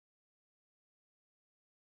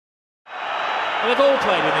They've all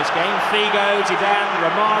played in this game. Figo, Zidane,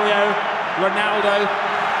 Romario, Ronaldo,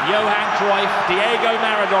 Johan Cruyff, Diego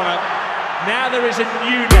Maradona. Now there is a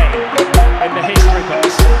new name in the history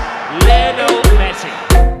books. Lionel Messi.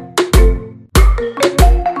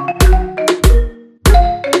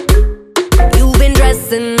 You've been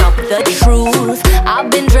dressing up the truth, I've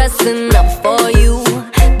been dressing up for you.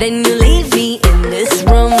 Then you leave me in this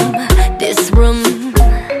room,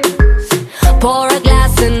 pour a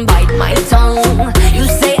glass and bite my tongue. You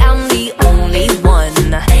say I'm the only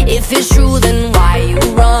one. If it's true, then why you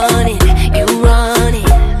run it,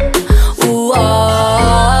 Ooh,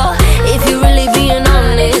 oh. If you're really being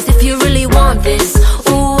honest, if you really want this,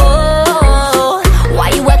 ooh, oh. Why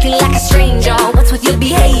you acting like a stranger? What's with your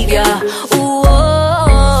behavior? Ooh,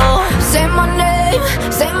 oh. Say my name,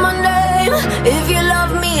 if you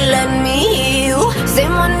love me, let me hear you. Say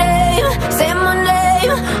my name,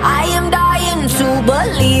 I am dying to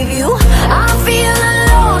believe you. I feel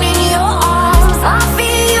alone in your arms, I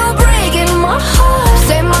feel you breaking my heart.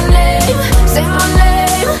 Say my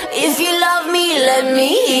name, if you love me, let me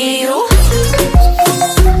hear you.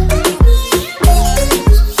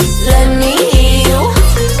 Let me hear you.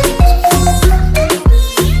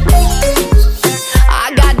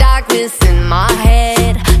 I got darkness in my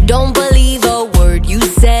head, don't believe a word you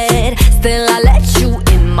said. Still I let you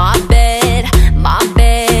in my bed,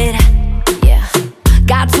 yeah.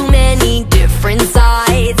 Got too many different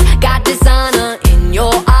sides, got dishonor in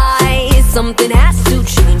your eyes. Something has to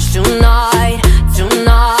change tonight.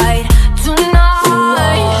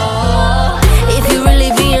 Ooh, if you're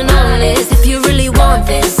really being honest, if you really want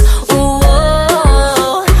this, ooh,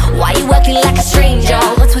 why you acting like a stranger?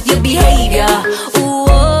 What's with your behavior? Ooh,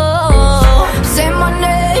 say my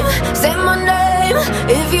name,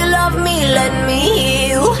 if you love me, let me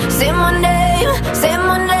hear you. Say my name,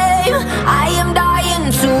 I am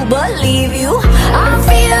dying to believe you. I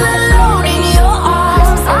feel alone in your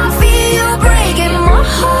arms, I feel you breaking my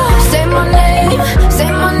heart. Say my name,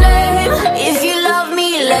 if you love me,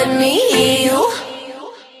 let me hear you.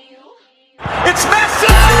 It's Messi!